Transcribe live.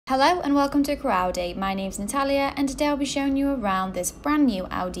Hello and welcome to Crewe Audi. My name's Natalia and today I'll be showing you around this brand new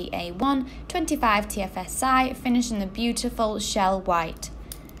Audi A1 25 TFSI finished in the beautiful shell white.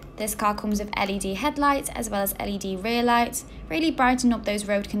 This car comes with LED headlights as well as LED rear lights, really brighten up those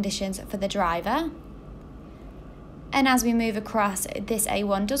road conditions for the driver. And as we move across, this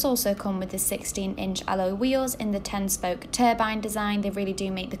A1 does also come with the 16-inch alloy wheels in the 10-spoke turbine design. They really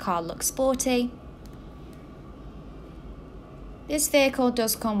do make the car look sporty. This vehicle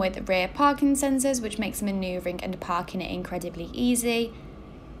does come with rear parking sensors, which makes manoeuvring and parking it incredibly easy.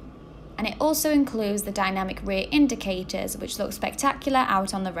 And it also includes the dynamic rear indicators, which look spectacular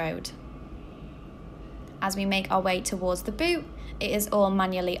out on the road. As we make our way towards the boot, it is all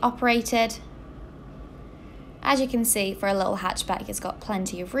manually operated. As you can see, for a little hatchback, it's got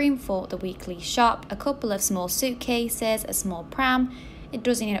plenty of room for the weekly shop, a couple of small suitcases, a small pram. It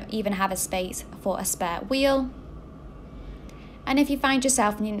doesn't even have a space for a spare wheel. And if you find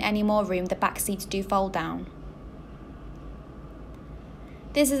yourself needing any more room, the back seats do fold down.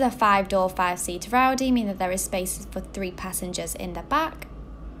 This is a 5-door, 5-seater Audi, meaning that there is space for 3 passengers in the back.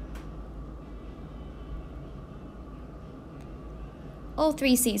 All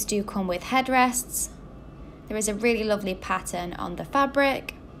 3 seats do come with headrests. There is a really lovely pattern on the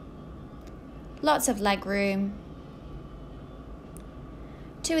fabric. Lots of leg room.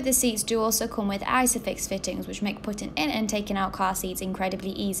 2 of the seats do also come with ISOFIX fittings, which make putting in and taking out car seats incredibly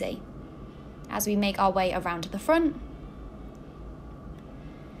easy. As we make our way around to the front,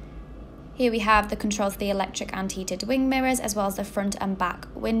 here we have the controls for the electric and heated wing mirrors, as well as the front and back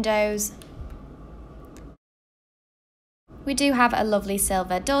windows. We do have a lovely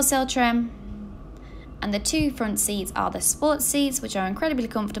silver door sill trim, and the 2 front seats are the sports seats, which are incredibly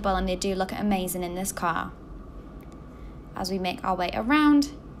comfortable and they do look amazing in this car. As we make our way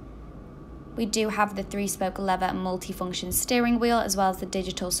around, we do have the 3-spoke leather multifunction steering wheel, as well as the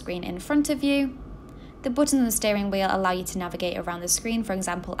digital screen in front of you. The buttons on the steering wheel allow you to navigate around the screen, for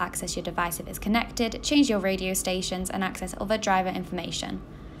example, access your device if it's connected, change your radio stations, and access other driver information.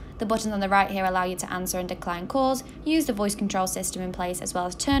 The buttons on the right here allow you to answer and decline calls, use the voice control system in place, as well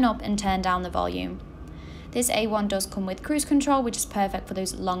as turn up and turn down the volume. This A1 does come with cruise control, which is perfect for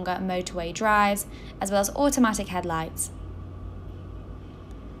those longer motorway drives, as well as automatic headlights.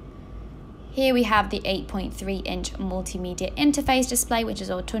 Here we have the 8.3-inch multimedia interface display, which is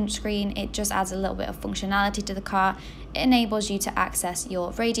all touchscreen. It just adds a little bit of functionality to the car. It enables you to access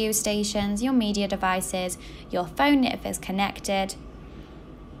your radio stations, your media devices, your phone if it's connected.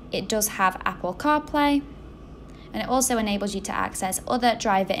 It does have Apple CarPlay, and it also enables you to access other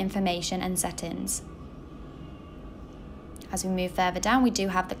driver information and settings. As we move further down, we do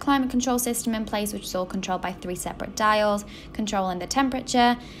have the climate control system in place, which is all controlled by 3 separate dials, controlling the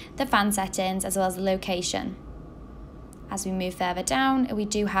temperature, the fan settings, as well as the location. As we move further down, we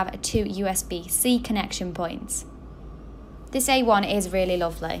do have 2 USB-C connection points. This A1 is really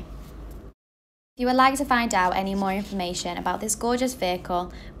lovely. If you would like to find out any more information about this gorgeous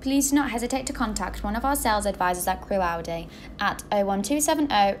vehicle, please do not hesitate to contact one of our sales advisors at Crewe Audi at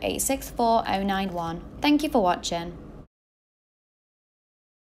 01270 864 091. Thank you for watching.